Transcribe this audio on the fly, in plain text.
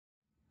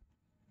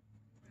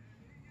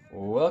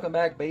Welcome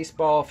back,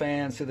 baseball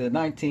fans, to the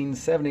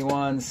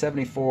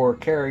 1971-74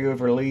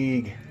 Carryover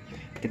League.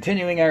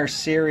 Continuing our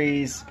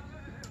series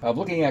of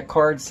looking at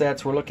card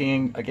sets, we're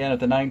looking again at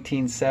the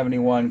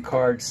 1971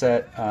 card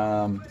set,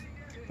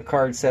 the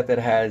card set that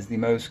has the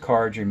most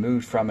cards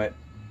removed from it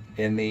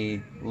in the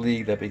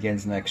league that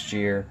begins next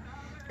year.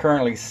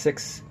 Currently,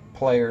 6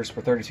 players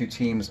for 32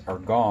 teams are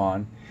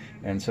gone,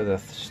 and so the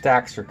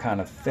stacks are kind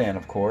of thin,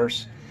 of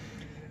course.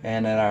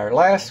 And in our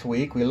last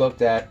week, we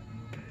looked at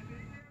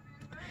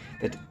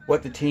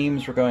what the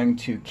teams were going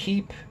to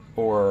keep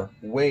or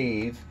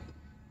waive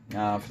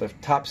for the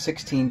top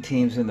 16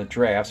 teams in the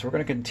draft. So we're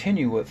going to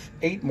continue with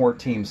 8 more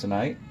teams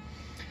tonight,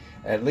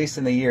 at least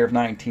in the year of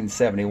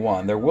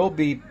 1971. There will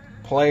be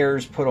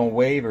players put on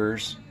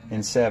waivers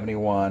in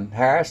 71.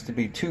 There has to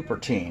be 2 per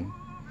team.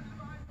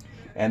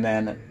 And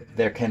then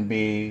they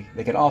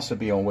can also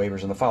be on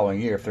waivers in the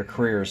following year if their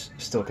careers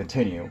still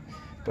continue.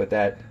 But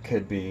that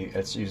could be,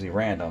 it's usually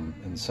random.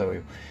 And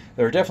so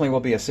there definitely will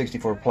be a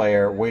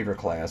 64-player waiver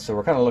class. So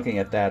we're kind of looking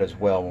at that as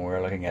well when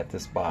we're looking at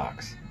this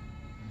box.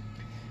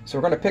 So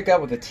we're going to pick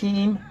up with the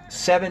team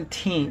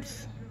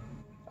 17th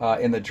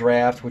in the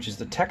draft, which is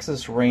the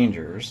Texas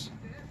Rangers.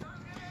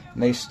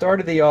 And they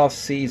started the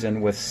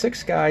off-season with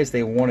 6 guys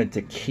they wanted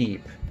to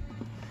keep.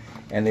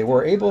 And they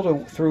were able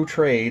to, through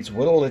trades,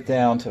 whittle it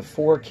down to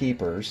 4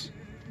 keepers,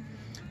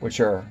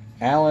 which are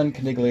Allen,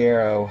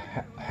 Canigliaro,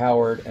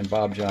 Howard, and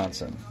Bob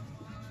Johnson.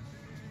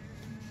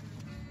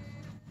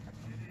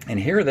 And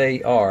here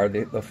they are,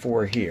 the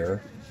 4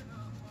 here.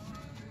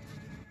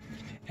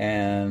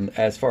 And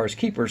as far as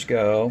keepers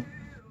go,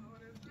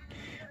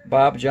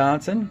 Bob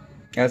Johnson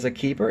as a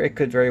keeper, it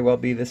could very well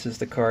be this is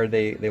the card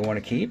they want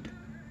to keep.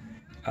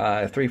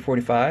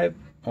 345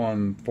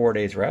 on 4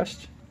 days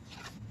rest.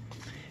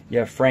 You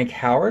have Frank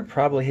Howard,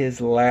 probably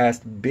his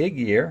last big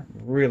year,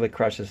 really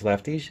crushes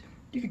lefties.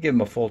 You could give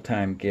him a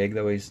full-time gig,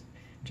 though he's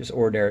just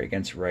ordinary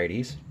against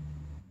righties.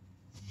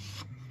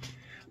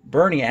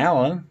 Bernie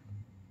Allen,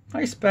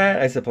 nice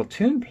bat as a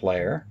platoon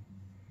player.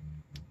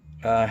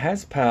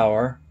 Has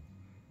power.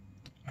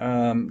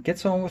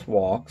 Gets on with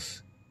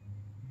walks.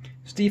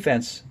 His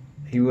defense,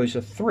 he was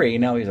a 3,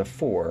 now he's a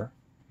 4.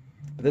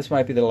 But this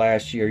might be the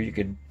last year you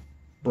could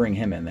bring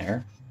him in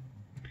there.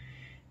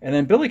 And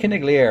then Billy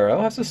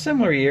Canigliaro has a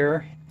similar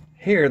year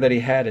here that he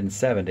had in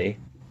 70.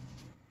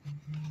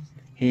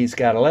 He's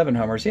got 11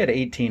 homers. He had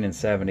 18 in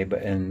 70,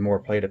 but in more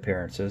plate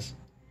appearances.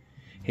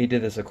 He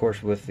did this, of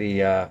course, with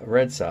the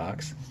Red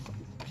Sox.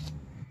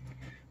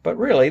 But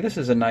really, this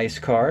is a nice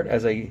card.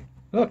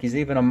 Look, he's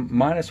even a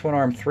 -1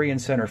 arm 3 in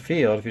center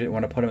field. If you didn't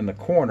want to put him in the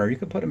corner, you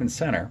could put him in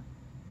center.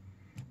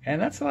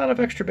 And that's a lot of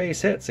extra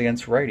base hits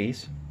against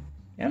righties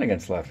and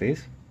against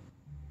lefties.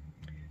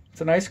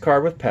 It's a nice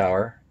card with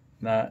power.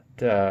 Not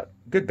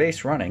good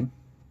base running.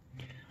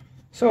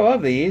 So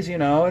of these,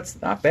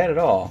 it's not bad at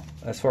all.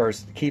 As far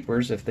as the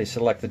keepers, if they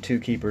select the 2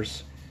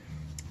 keepers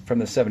from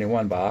the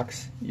 71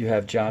 box, you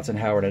have Johnson,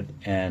 Howard,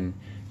 and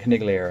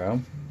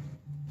Canigliaro.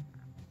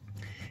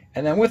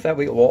 And then with that,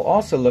 we will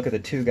also look at the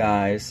 2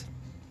 guys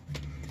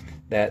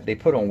that they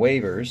put on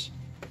waivers,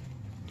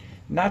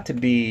 not to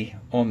be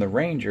on the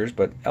Rangers,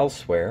 but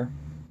elsewhere.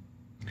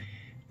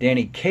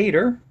 Danny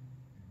Cater,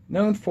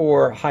 known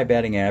for high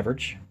batting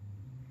average.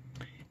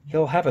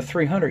 He'll have a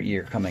 300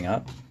 year coming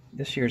up.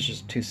 This year's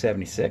just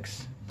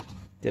 276.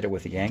 Did it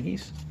with the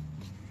Yankees.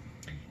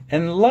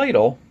 And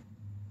Lytle,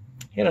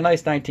 he had a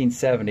nice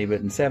 1970,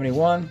 but in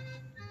 71,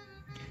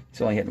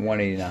 he's only hitting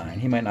 189.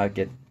 He might not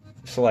get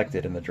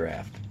selected in the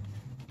draft.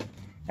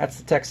 That's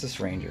the Texas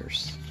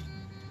Rangers.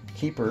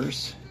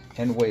 Keepers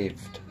and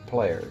waived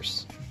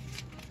players.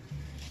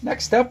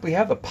 Next up, we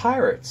have the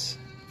Pirates.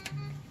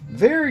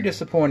 Very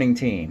disappointing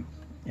team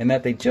in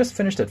that they just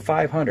finished at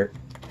 500.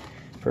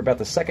 For about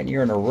the 2nd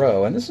year in a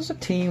row. And this is a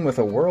team with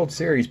a World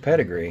Series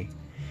pedigree.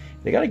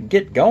 They got to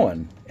get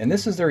going. And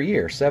this is their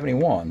year,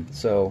 71.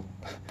 So,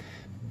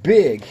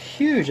 big,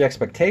 huge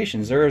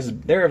expectations. There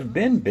have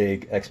been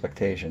big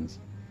expectations.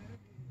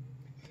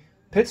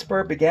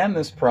 Pittsburgh began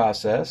this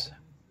process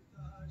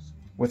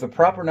with a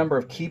proper number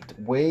of kept,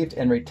 waived,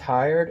 and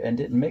retired, and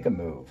didn't make a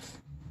move.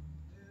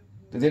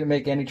 They didn't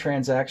make any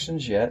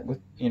transactions yet,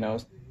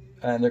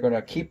 and they're going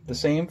to keep the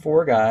same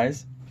 4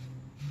 guys.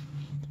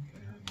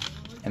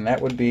 And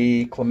that would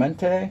be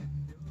Clemente,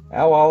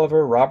 Al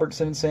Oliver,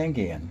 Robertson, and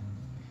Sanguillen.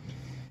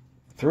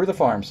 Through the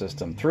farm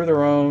system, through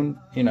their own,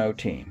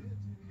 team.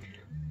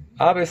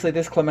 Obviously,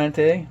 this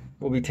Clemente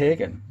will be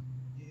taken.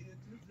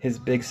 His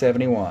big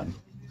 71.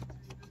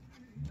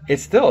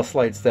 It's still a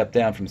slight step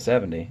down from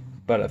 70,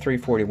 but a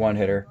 341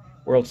 hitter,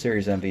 World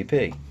Series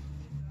MVP.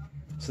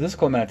 So this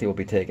Clemente will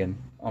be taken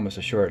almost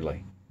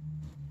assuredly.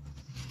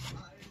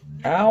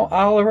 Al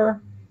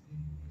Oliver,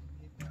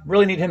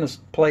 really need him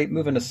to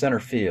move into center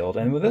field.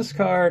 And with this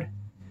card,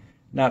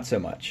 not so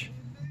much.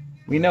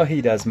 We know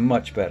he does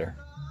much better.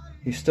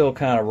 He's still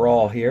kind of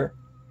raw here.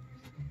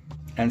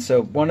 And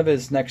so one of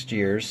his next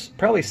years,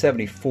 probably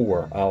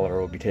 74,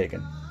 Oliver will be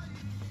taken.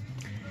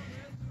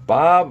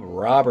 Bob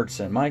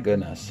Robertson, my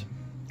goodness.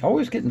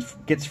 Always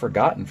gets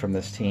forgotten from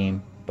this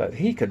team. but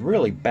he could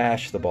really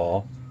bash the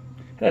ball.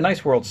 Had a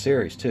nice World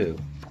Series, too.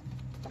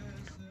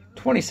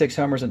 26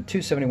 homers and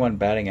 271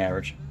 batting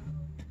average.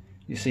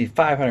 You see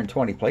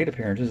 520 plate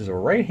appearances as a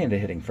right-handed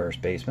hitting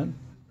first baseman.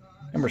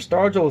 Remember,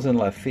 Stargell was in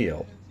left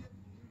field.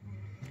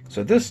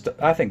 So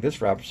I think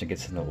this Robertson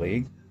gets in the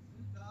league.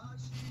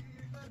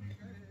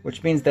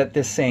 Which means that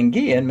this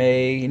Sanguillen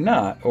may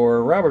not,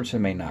 or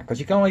Robertson may not, because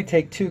you can only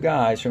take 2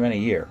 guys from any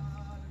year.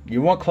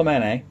 You want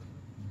Clemente,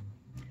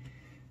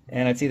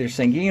 and it's either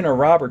Sanguillen or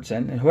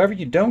Robertson, and whoever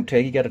you don't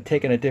take, you got to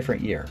take in a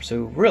different year.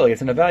 So really,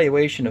 it's an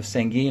evaluation of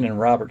Sanguillen and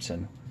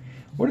Robertson.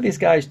 What do these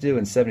guys do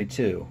in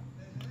 72,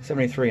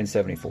 73, and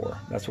 74?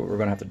 That's what we're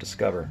going to have to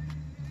discover.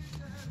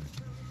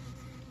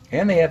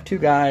 And they have 2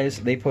 guys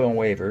they put on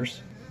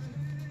waivers.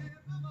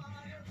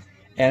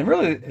 And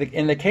really,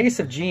 in the case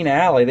of Gene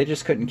Alley, they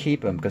just couldn't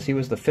keep him because he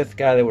was the 5th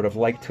guy they would have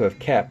liked to have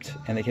kept,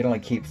 and they could only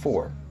keep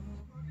 4.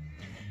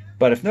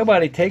 But if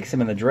nobody takes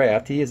him in the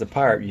draft, he is a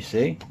Pirate, you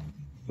see.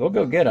 They'll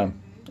go get him,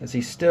 as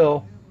he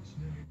still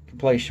can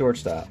play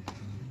shortstop.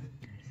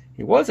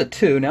 He was a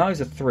 2, now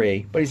he's a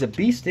 3, but he's a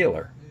beast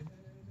stealer.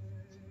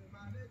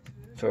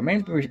 So it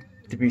remains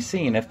to be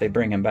seen if they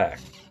bring him back.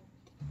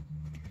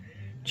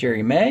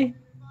 Jerry May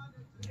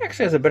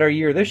actually has a better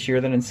year this year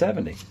than in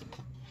 70.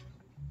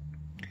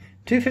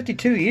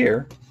 252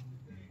 year,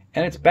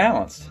 and it's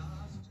balanced.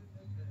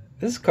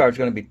 This card's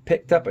going to be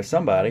picked up by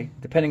somebody,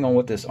 depending on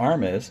what this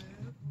arm is.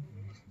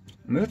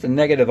 I mean, if it's a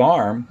negative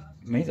arm,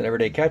 I mean, he's an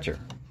everyday catcher.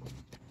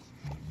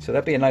 So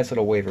that'd be a nice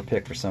little waiver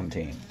pick for some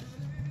team.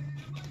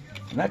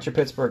 And that's your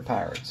Pittsburgh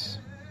Pirates.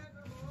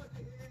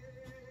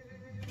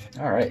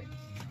 All right.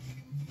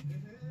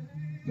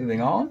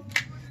 Moving on.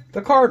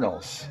 The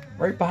Cardinals,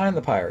 right behind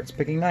the Pirates,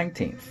 picking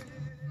 19th.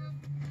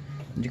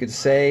 And you could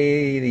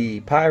say the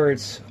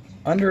Pirates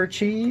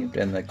underachieved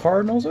and the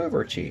Cardinals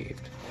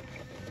overachieved.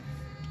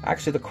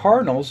 Actually, the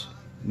Cardinals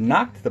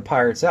knocked the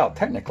Pirates out,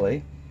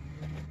 technically.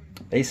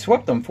 They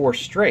swept them 4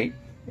 straight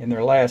in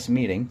their last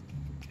meeting,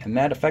 and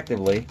that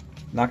effectively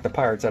knocked the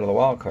Pirates out of the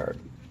wild card.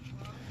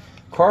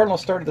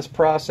 Cardinals started this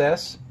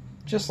process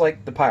just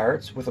like the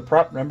Pirates, with a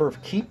proper number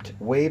of kept,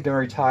 waived, and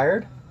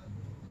retired.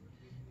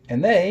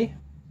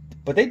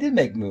 But they did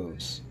make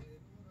moves,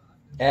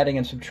 adding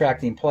and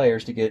subtracting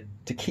players to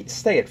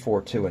stay at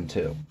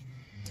 4-2-2.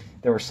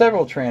 There were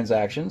several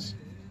transactions,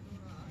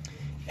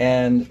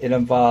 and it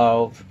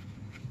involved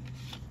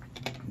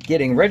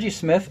getting Reggie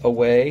Smith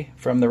away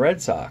from the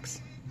Red Sox.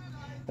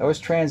 That was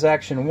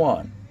transaction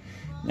 1.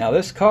 Now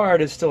this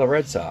card is still a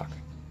Red Sox,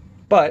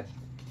 but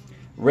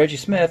Reggie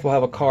Smith will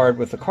have a card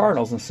with the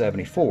Cardinals in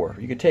 74.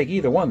 You could take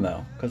either one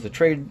though, because the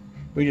trade,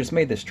 we just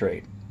made this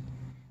trade.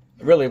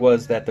 It really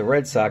was that the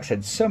Red Sox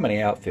had so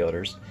many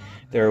outfielders,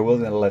 they were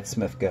willing to let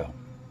Smith go.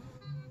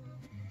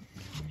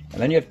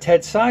 And then you have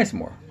Ted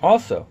Sizemore,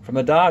 also from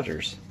the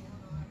Dodgers.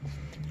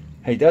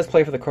 He does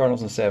play for the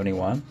Cardinals in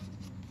 71.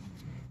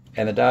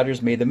 And the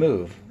Dodgers made the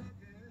move.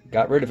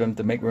 Got rid of him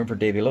to make room for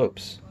Davey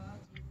Lopes.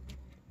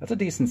 That's a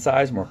decent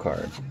Sizemore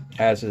card,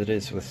 as it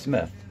is with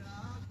Smith.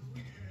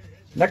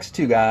 Next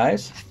 2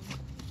 guys.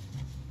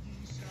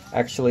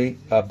 Actually,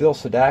 Bill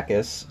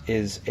Sadakis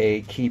is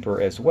a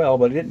keeper as well,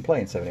 but he didn't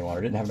play in 71,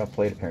 or didn't have enough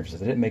plate appearances.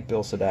 They didn't make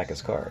Bill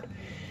Sadakis' card.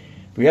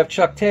 We have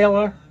Chuck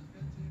Taylor.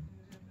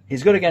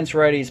 He's good against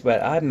righties,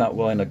 but I'm not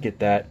willing to get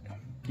that.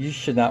 You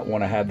should not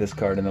want to have this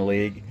card in the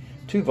league.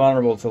 Too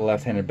vulnerable to the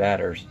left-handed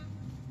batters.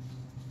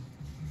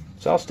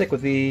 So I'll stick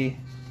with maybe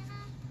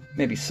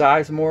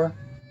Sizemore,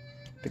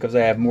 because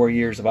they have more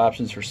years of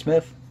options for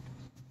Smith.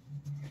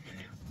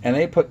 And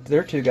they put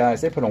their 2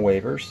 guys, they put on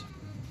waivers.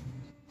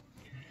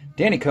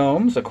 Danny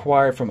Combs,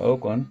 acquired from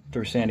Oakland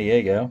through San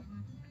Diego.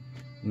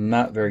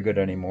 Not very good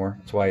anymore.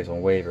 That's why he's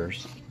on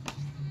waivers.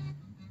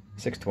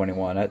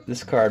 621.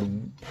 This card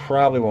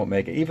probably won't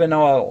make it. Even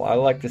though I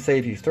like to say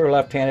if you throw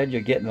left-handed, you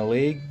get in the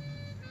league.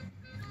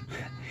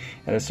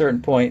 At a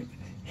certain point,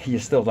 you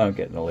still don't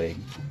get in the league.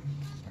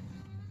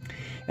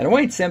 And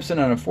Wade Simpson,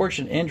 an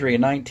unfortunate injury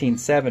in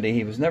 1970,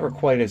 he was never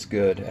quite as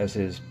good as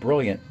his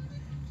brilliant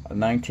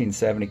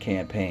 1970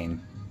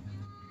 campaign.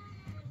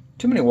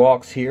 Too many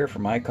walks here for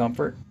my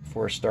comfort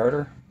for a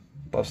starter,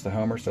 plus the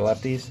homers to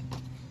lefties.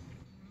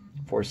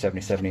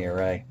 4.77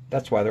 ERA.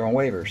 That's why they're on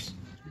waivers.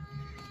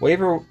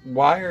 Waiver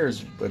wire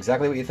is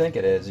exactly what you think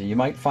it is. You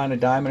might find a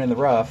diamond in the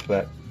rough,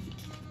 but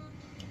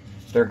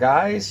they're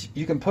guys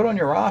you can put on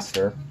your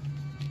roster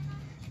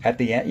at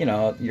the end,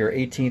 your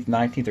 18th,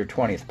 19th, or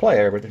 20th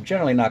player, but they're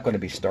generally not going to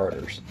be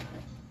starters.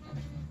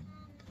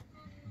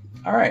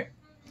 All right,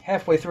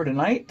 halfway through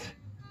tonight,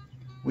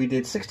 we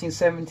did 16,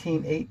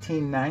 17,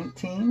 18,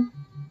 19.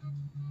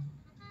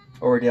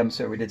 I'm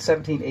sorry, we did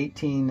 17,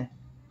 18,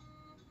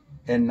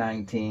 and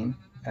 19.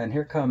 And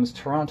here comes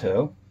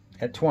Toronto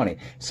at 20.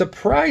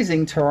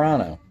 Surprising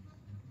Toronto.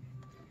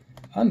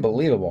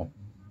 Unbelievable.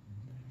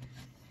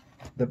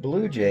 The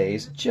Blue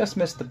Jays just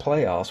missed the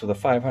playoffs with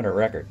a .500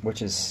 record,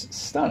 which is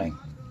stunning.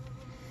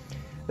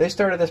 They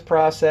started this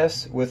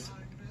process with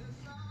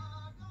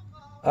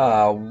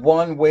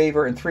 1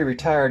 waiver and 3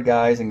 retired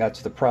guys and got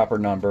to the proper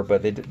number,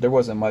 but there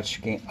wasn't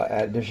much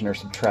addition or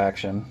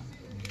subtraction.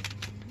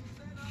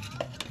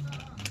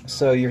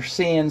 So you're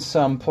seeing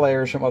some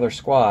players from other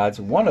squads.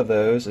 One of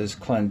those is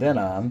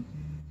Clendenon,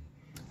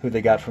 who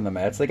they got from the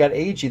Mets. They got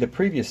Agee the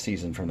previous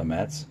season from the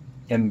Mets,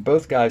 and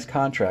both guys'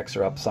 contracts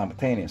are up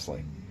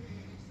simultaneously.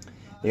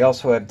 They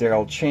also have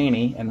Darryl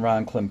Chaney and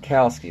Ron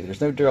Klimkowski.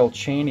 There's no Darryl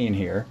Chaney in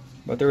here,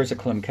 but there is a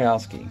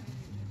Klimkowski.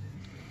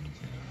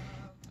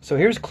 So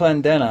here's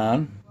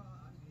Clendenon.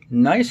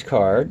 Nice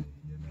card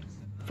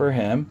for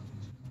him.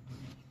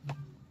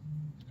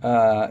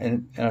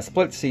 In a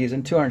split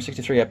season,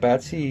 263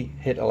 at-bats, he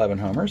hit 11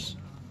 homers.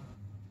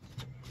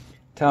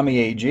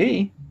 Tommy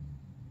Agee.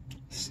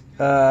 He's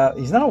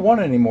not a 1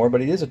 anymore, but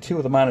he is a 2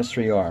 with a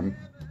 -3 arm.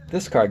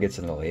 This card gets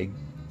in the league.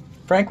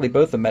 Frankly,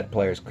 both the Met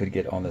players could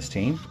get on this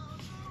team.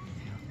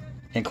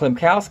 And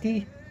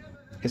Klimkowski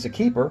is a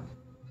keeper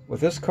with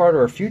this card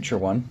or a future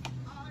one.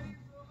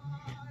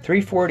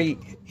 3.40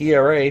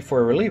 ERA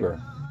for a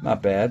reliever.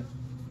 Not bad.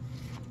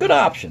 Good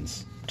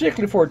options,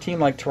 particularly for a team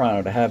like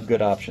Toronto to have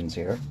good options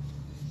here.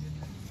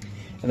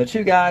 And the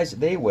two guys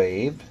they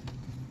waived,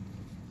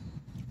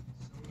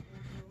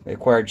 they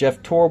acquired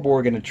Jeff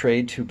Torborg in a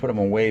trade to put him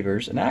on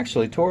waivers. And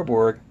actually,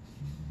 Torborg,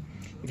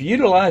 if you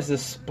utilize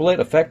this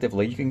split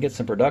effectively, you can get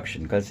some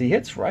production because he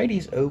hits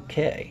righties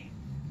okay.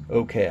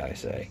 Okay, I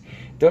say.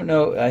 Don't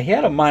know. He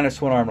had a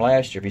 -1 arm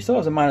last year. If he still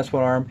has a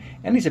 -1 arm,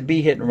 and he's a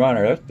B-hitting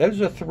runner,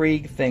 those are 3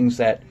 things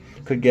that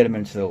could get him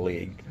into the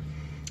league.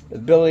 The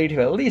ability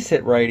to at least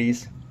hit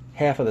righties,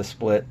 half of the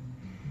split,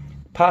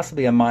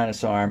 possibly a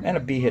minus arm, and a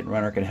B-hitting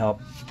runner can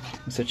help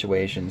in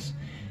situations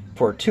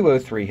for a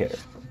 203 hitter.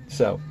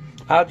 So,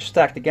 odds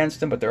stacked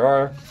against him, but there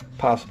are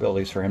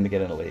possibilities for him to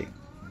get in the league.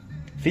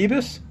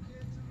 Phoebus?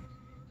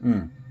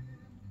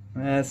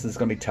 This is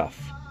going to be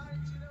tough.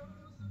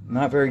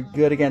 Not very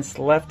good against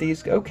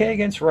lefties. Okay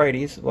against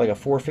righties, like a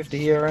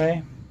 4.50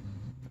 ERA,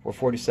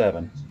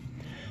 4.47.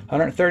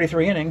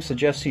 133 innings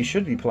suggests he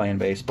should be playing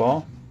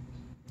baseball.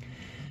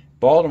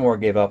 Baltimore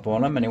gave up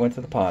on him, and he went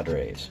to the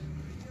Padres.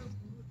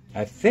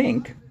 I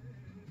think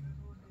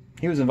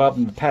he was involved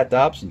in the Pat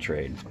Dobson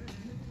trade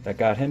that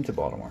got him to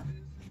Baltimore.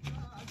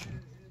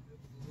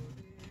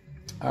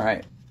 All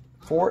right,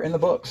 4 in the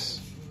books.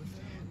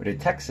 We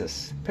did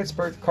Texas,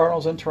 Pittsburgh,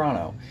 Cardinals, and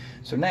Toronto.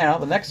 So now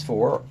the next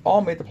 4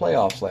 all made the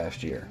playoffs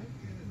last year.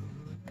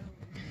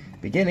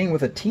 Beginning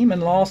with a team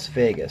in Las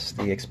Vegas.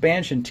 The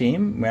expansion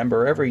team,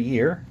 remember every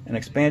year, an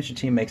expansion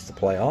team makes the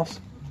playoffs.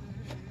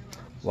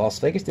 Las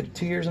Vegas did it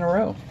 2 years in a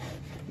row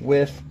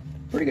with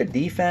pretty good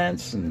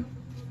defense and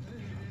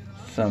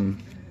some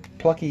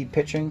plucky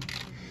pitching.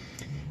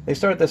 They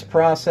started this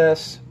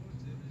process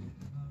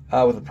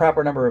with a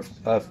proper number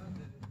of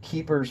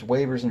keepers,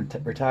 waivers,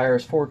 and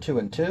retires, 4, 2,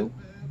 and 2.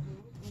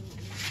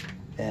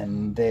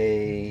 And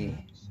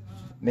they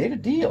made a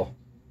deal.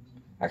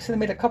 Actually, they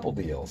made a couple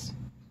deals.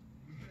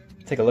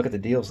 Take a look at the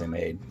deals they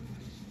made.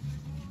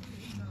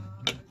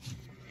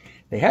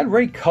 They had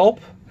Ray Culp,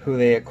 who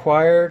they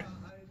acquired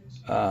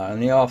in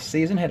the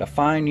offseason, had a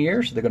fine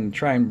year, so they're going to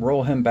try and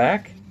roll him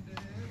back.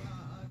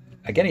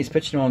 Again, he's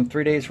pitching on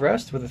 3 days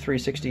rest with a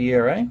 3.60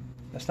 ERA.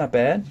 That's not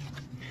bad.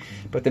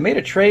 But they made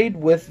a trade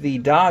with the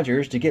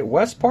Dodgers to get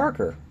Wes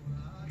Parker.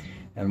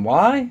 And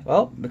why?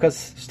 Well, because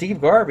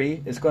Steve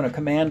Garvey is going to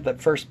command the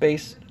first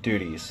base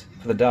duties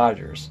for the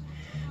Dodgers.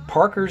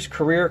 Parker's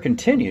career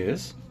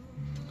continues.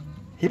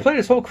 He played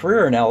his whole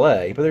career in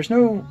L.A., but there's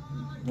no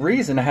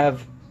reason to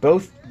have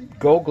both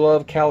Gold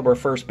Glove caliber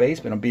first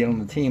basemen being on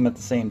the team at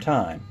the same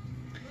time.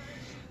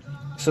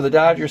 So the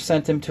Dodgers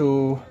sent him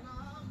to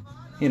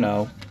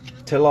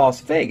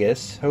Las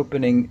Vegas,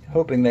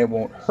 hoping they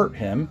won't hurt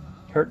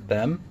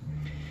them.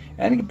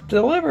 And he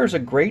delivers a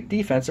great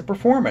defensive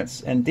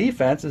performance. And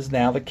defense is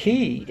now the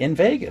key in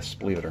Vegas,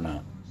 believe it or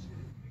not.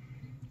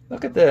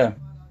 Look at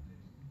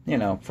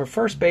for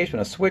first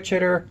baseman, a switch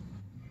hitter,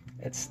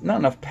 it's not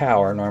enough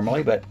power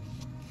normally, but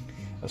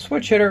a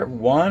switch hitter,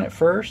 1 at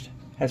first,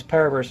 has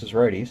power versus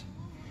righties.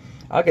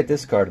 I'll get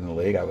this card in the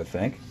league, I would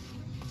think.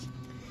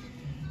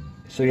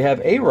 So you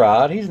have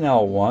A-Rod, he's now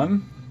a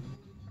 1.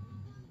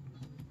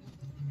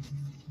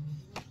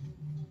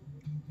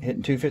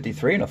 Hitting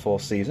 253 in a full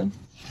season.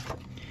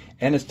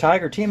 And his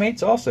Tiger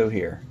teammate's also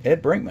here,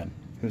 Ed Brinkman,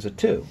 who's a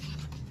 2.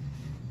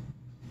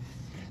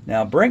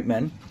 Now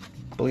Brinkman,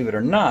 believe it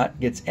or not,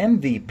 gets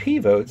MVP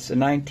votes in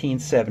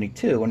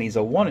 1972 when he's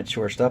a 1 at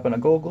shortstop and a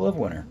Gold Glove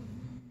winner,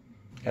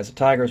 as the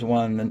Tigers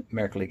won the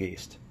American League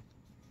East.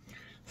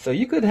 So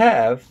you could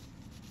have,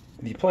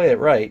 if you play it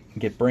right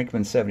and get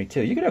Brinkman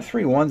 72, you could have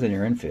 3 1s in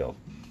your infield,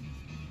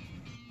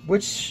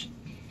 which,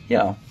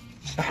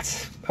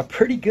 that's a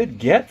pretty good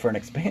get for an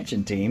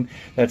expansion team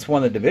that's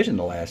won the division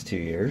the last 2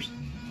 years.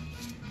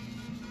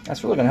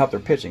 That's really going to help their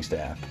pitching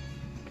staff.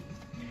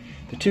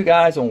 The 2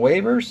 guys on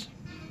waivers,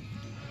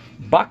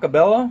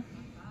 Bacabella.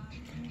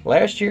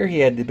 Last year he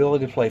had the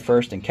ability to play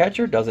first and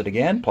catcher, does it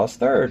again, plus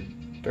third.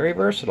 Very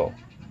versatile.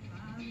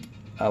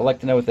 I'd like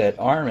to know what that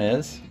arm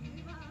is.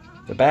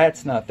 The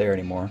bat's not there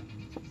anymore.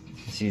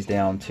 He's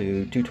down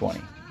to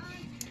 220.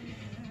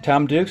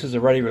 Tom Dukes is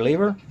a ready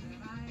reliever.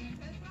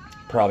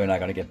 Probably not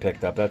going to get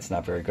picked up. That's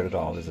not very good at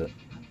all, is it?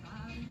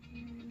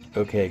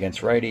 Okay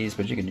against righties,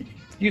 but you can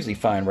usually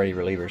fine righty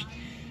relievers.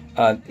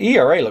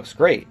 ERA looks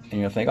great,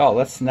 and you'll think, oh,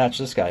 let's snatch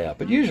this guy up.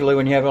 But usually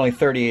when you have only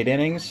 38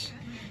 innings,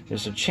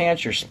 there's a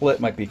chance your split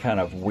might be kind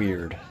of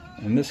weird.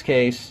 In this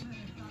case,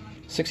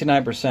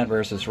 69%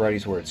 versus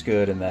righties where it's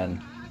good, and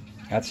then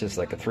that's just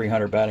like a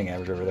 300 batting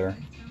average over there.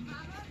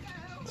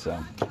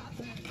 So,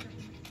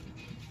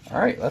 all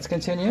right, let's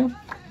continue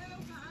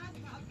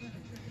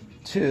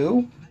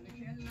to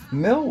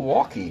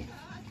Milwaukee.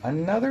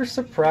 Another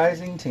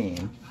surprising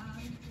team,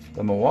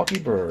 the Milwaukee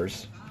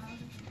Brewers.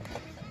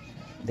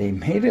 They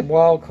made a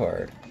wild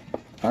card.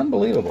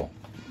 Unbelievable.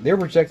 They were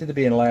projected to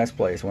be in last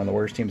place, one of the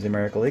worst teams in the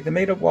American League. They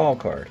made a wild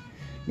card,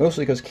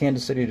 mostly because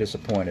Kansas City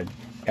disappointed,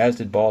 as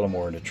did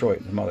Baltimore and Detroit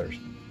and some others.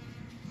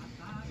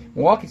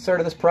 Milwaukee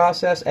started this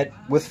process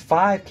with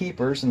 5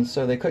 keepers, and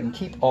so they couldn't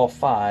keep all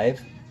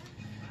 5.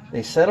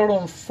 They settled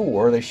on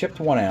 4. They shipped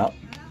 1 out,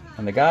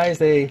 and the guys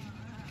they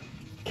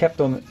kept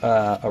them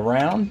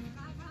around.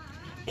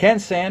 Ken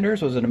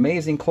Sanders was an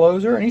amazing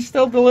closer, and he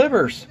still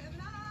delivers.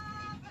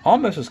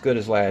 Almost as good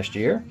as last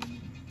year.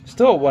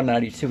 Still a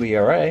 1.92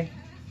 ERA.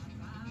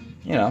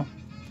 You know,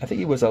 I think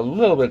he was a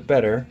little bit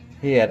better.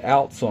 He had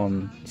outs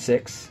on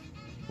 6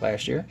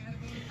 last year.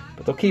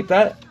 But they'll keep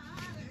that.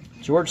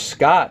 George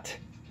Scott.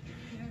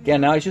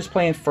 Again, now he's just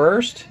playing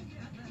first.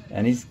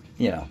 And he's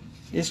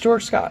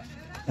George Scott.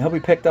 And he'll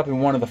be picked up in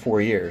one of the 4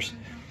 years.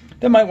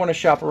 They might want to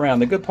shop around.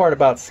 The good part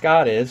about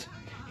Scott is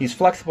he's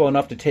flexible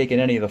enough to take in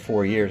any of the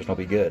 4 years and he'll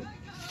be good.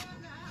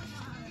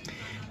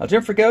 Now,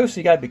 Jim Fregosi,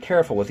 you got to be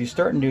careful with. He's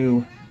starting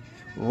to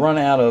run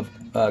out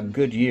of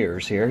good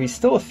years here. He's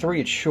still a 3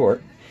 at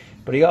short,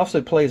 but he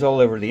also plays all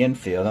over the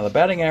infield. Now, the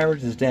batting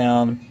average is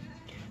down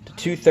to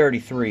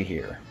 233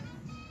 here.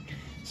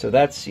 So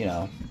that's,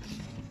 he'll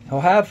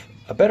have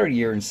a better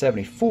year in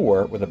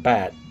 74 with a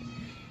bat,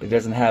 but he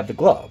doesn't have the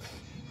glove.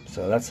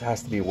 So that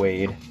has to be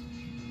weighed.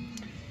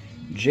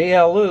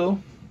 J.L.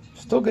 Liu,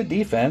 still good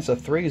defense, a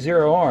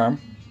 3-0 arm,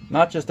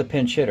 not just a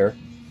pinch hitter.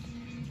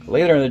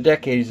 Later in the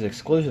decade, he's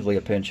exclusively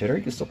a pinch hitter.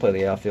 He can still play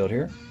the outfield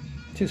here.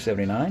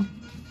 279.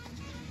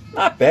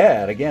 Not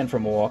bad, again, for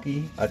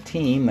Milwaukee. A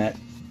team that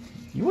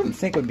you wouldn't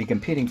think would be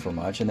competing for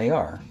much, and they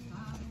are.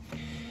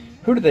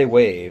 Who did they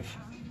waive?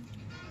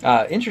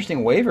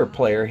 Interesting waiver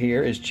player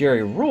here is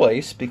Jerry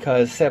Royce,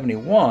 because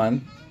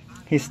 71,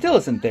 he still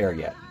isn't there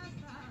yet.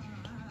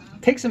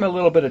 Takes him a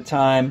little bit of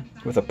time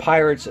with the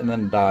Pirates and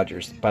then the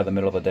Dodgers by the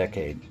middle of the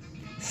decade.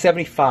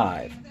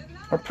 75.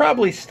 Are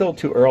probably still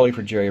too early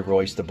for Jerry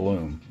Royce to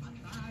bloom.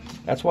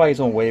 That's why he's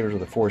on waivers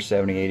with a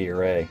 4.78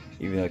 ERA,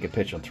 even though he could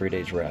pitch on 3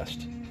 days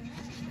rest.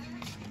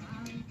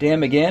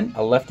 Dan McGinn,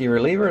 a lefty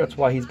reliever. That's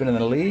why he's been in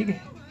the league,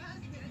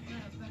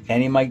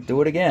 and he might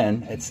do it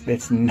again.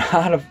 It's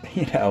not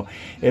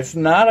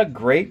a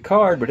great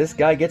card, but this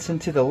guy gets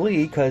into the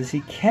league because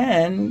he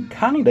can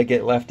kind of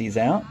get lefties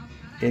out.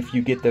 If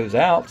you get those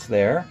outs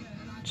there,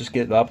 just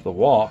get up the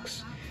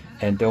walks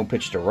and don't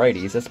pitch to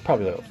righties. That's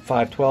probably a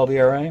 5.12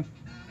 ERA.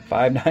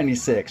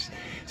 5.96.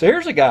 So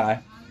here's a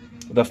guy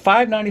with a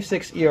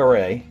 5.96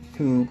 ERA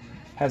who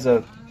has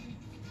a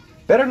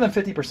better than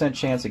 50%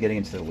 chance of getting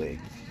into the league,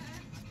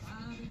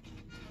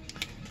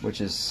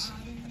 which is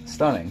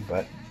stunning,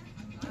 but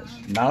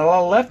there's not a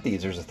lot of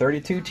lefties. There's a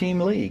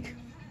 32-team league.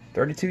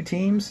 32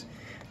 teams,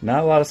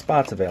 not a lot of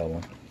spots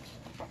available.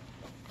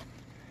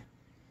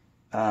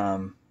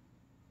 All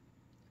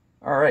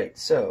right,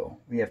 so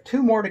we have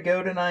 2 more to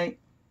go tonight.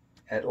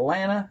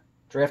 Atlanta,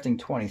 drafting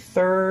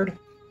 23rd.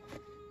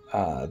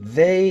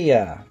 They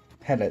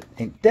had a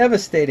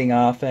devastating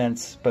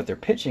offense, but their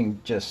pitching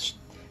just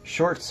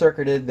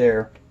short-circuited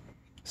their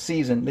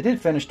season. They did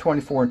finish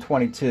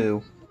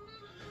 24-22.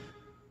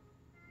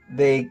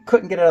 They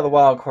couldn't get out of the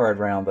wild card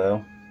round,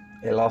 though.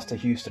 They lost to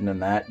Houston in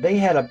that. They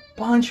had a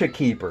bunch of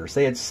keepers.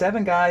 They had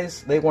 7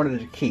 guys they wanted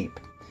to keep.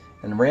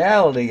 And the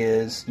reality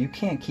is, you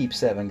can't keep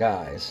 7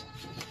 guys.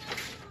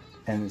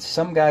 And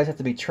some guys have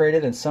to be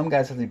traded, and some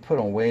guys have to be put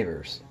on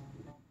waivers.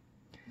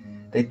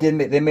 They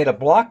made a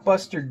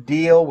blockbuster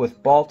deal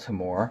with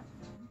Baltimore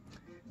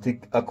to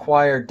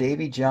acquire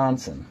Davey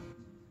Johnson.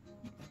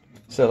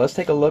 So let's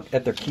take a look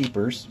at their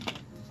keepers.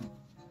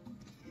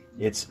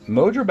 It's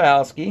Mo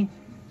Drabowski.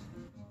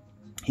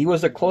 He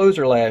was a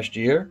closer last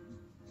year,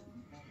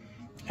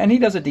 and he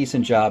does a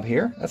decent job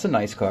here. That's a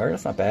nice card.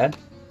 That's not bad.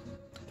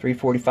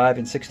 345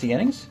 in 60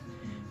 innings.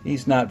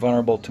 He's not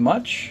vulnerable to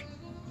much.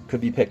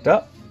 Could be picked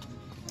up.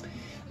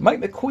 Mike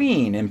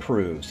McQueen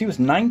improves. He was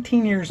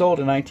 19 years old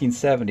in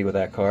 1970 with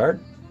that card.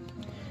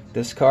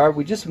 This card,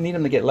 we just need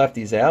him to get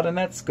lefties out, and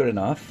that's good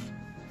enough.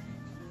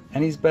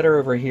 And he's better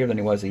over here than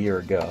he was a year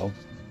ago.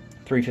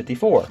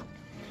 354.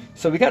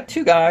 So we got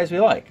 2 guys we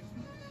like.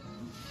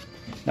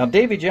 Now,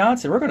 Davey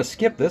Johnson, we're going to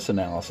skip this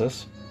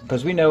analysis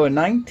because we know in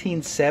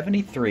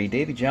 1973,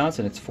 Davey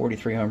Johnson hits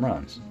 43 home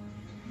runs.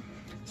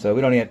 So we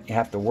don't even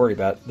have to worry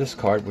about this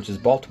card, which is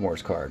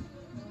Baltimore's card.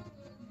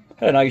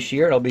 Had a nice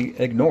year, it'll be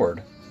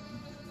ignored.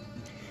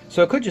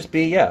 So it could just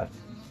be,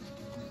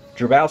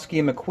 Drabowski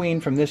and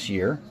McQueen from this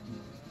year.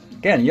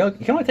 Again, you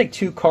can only take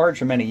 2 cards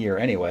from any year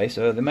anyway,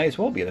 so they may as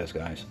well be those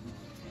guys.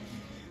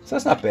 So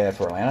that's not bad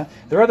for Atlanta.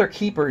 Their other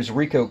keeper is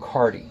Rico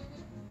Carty,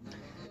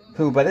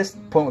 who by this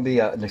point would be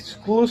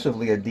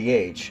exclusively a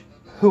DH,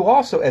 who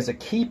also as a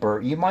keeper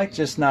you might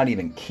just not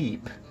even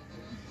keep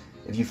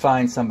if you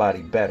find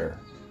somebody better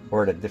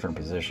or at a different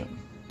position.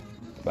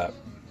 But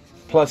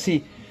plus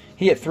he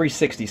hit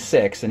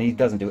 366 and he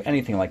doesn't do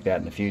anything like that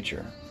in the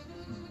future.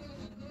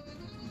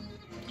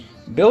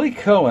 Billy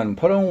Cohen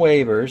put on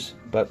waivers,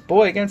 but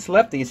boy, against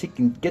lefties he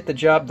can get the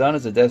job done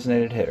as a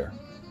designated hitter.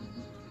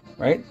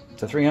 Right?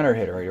 It's a 300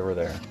 hitter right over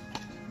there.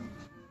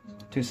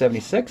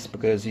 276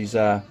 because he's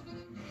 14%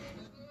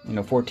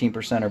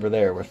 over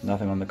there with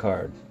nothing on the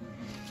card.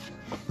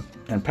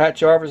 And Pat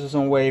Jarvis is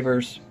on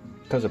waivers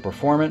because of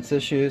performance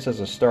issues as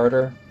a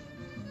starter.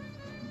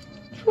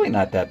 It's really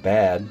not that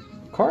bad.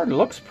 Card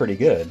looks pretty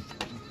good.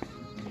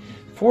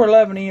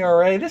 4.11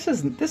 ERA.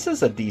 This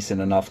is a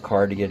decent enough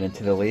card to get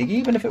into the league,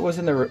 even if it was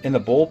in the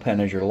bullpen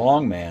as your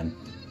long man.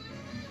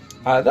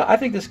 I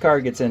think this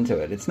card gets into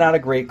it. It's not a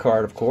great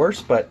card, of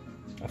course, but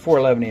a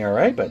 4.11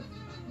 ERA. But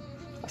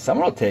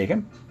someone will take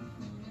him.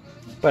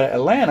 But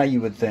Atlanta,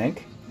 you would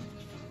think,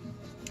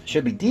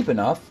 should be deep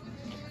enough,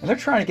 and they're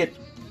trying to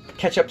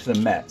catch up to the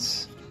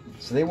Mets,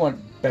 so they want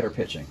better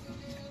pitching.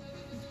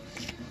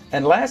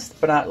 And last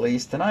but not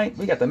least, tonight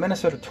we got the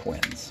Minnesota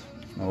Twins.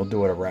 And we'll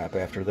do it a wrap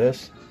after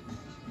this.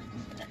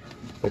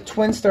 The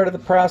Twins started the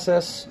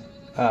process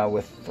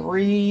with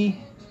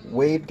 3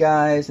 waived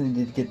guys, and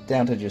they did get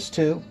down to just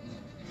 2.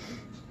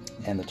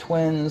 And the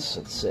Twins,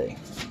 let's see,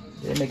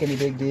 did they make any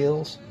big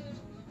deals?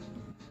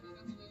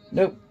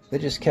 Nope, they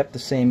just kept the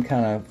same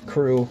kind of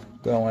crew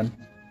going.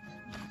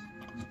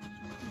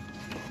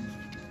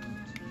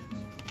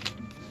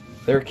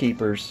 They're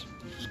keepers.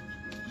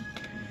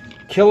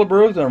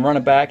 Killebrew, going to run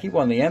it back. He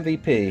won the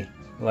MVP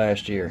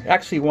last year.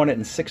 Actually, he won it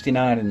in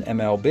 '69 in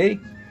MLB.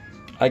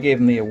 I gave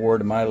him the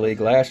award in my league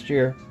last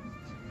year.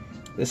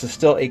 This is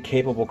still a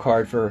capable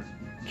card for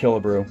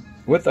Killebrew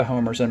with the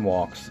homers and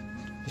walks.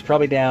 He's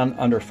probably down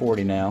under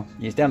 40 now.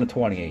 He's down to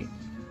 28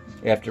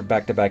 after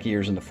back-to-back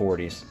years in the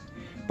 40s.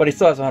 But he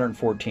still has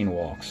 114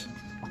 walks.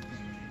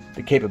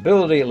 The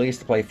capability, at least,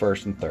 to play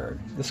first and third.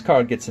 This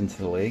card gets into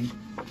the league.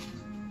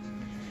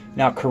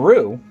 Now,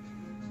 Carew,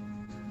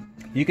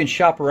 you can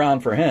shop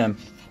around for him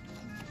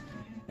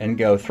and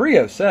go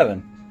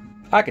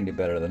 307. I can do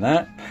better than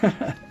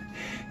that.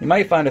 You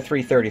might find a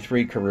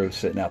 333 Carew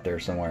sitting out there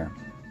somewhere.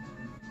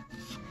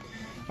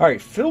 All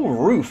right, Phil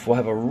Roof will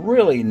have a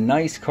really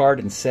nice card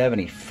in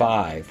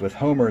 75 with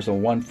homers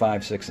on 1,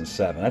 5, 6, and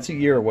 7. That's a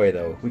year away,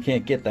 though. We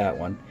can't get that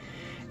one.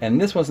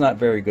 And this one's not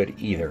very good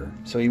either.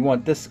 So you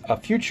want this a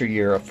future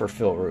year for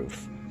Phil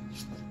Roof.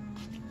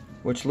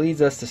 Which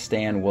leads us to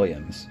Stan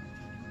Williams.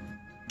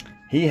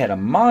 He had a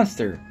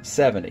monster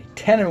 70.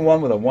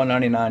 10-1 with a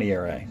 1.99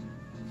 ERA.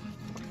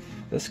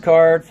 This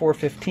card,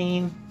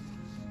 415.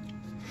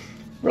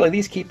 Really,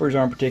 these keepers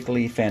aren't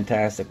particularly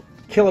fantastic.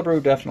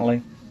 Killebrew,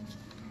 definitely.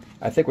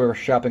 I think we were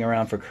shopping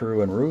around for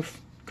Carew and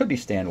Roof. Could be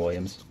Stan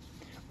Williams.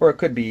 Or it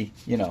could be,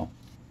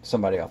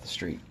 somebody off the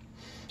street.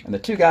 And the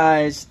 2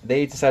 guys,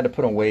 they decided to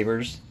put on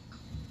waivers.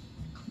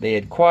 They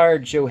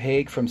acquired Joe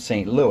Haig from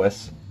St.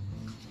 Louis.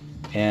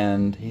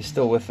 And he's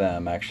still with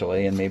them,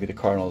 actually. And maybe the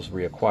Cardinals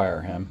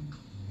reacquire him.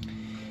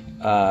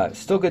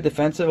 Still good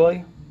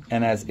defensively.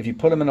 And if you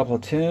put him in a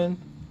platoon,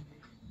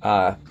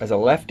 as a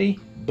lefty,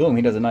 boom,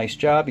 he does a nice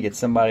job. He gets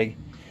somebody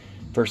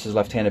versus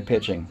left-handed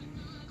pitching.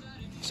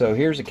 So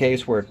here's a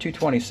case where a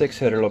 226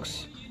 hitter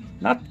looks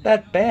not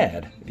that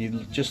bad if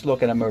you just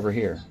look at him over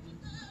here.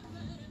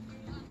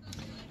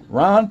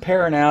 Ron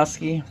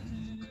Peronowski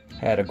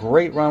had a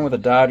great run with the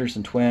Dodgers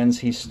and Twins.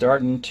 He's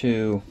starting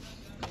to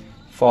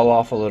fall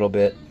off a little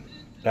bit.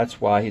 That's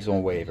why he's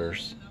on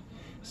waivers.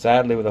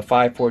 Sadly, with a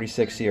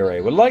 5.46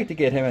 ERA. Would like to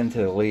get him into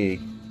the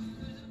league.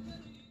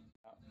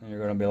 And you're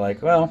going to be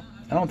like, well,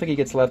 I don't think he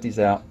gets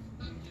lefties out.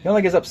 He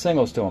only gives up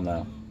singles to him,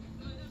 though.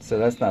 So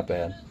that's not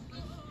bad.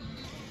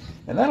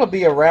 And that'll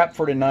be a wrap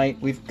for tonight.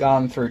 We've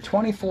gone through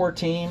 24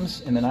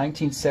 teams in the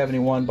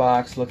 1971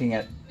 box, looking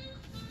at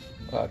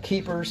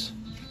keepers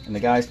and the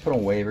guys put on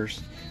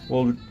waivers.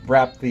 We'll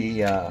wrap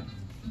the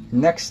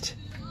next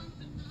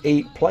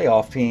 8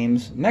 playoff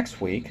teams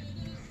next week.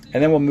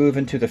 And then we'll move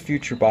into the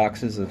future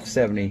boxes of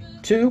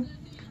 72,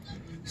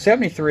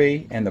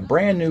 73, and the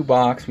brand new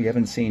box we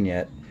haven't seen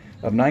yet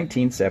of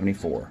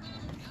 1974.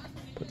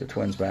 Put the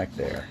Twins back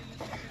there.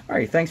 All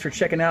right, thanks for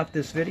checking out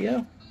this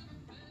video.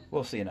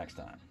 We'll see you next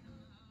time.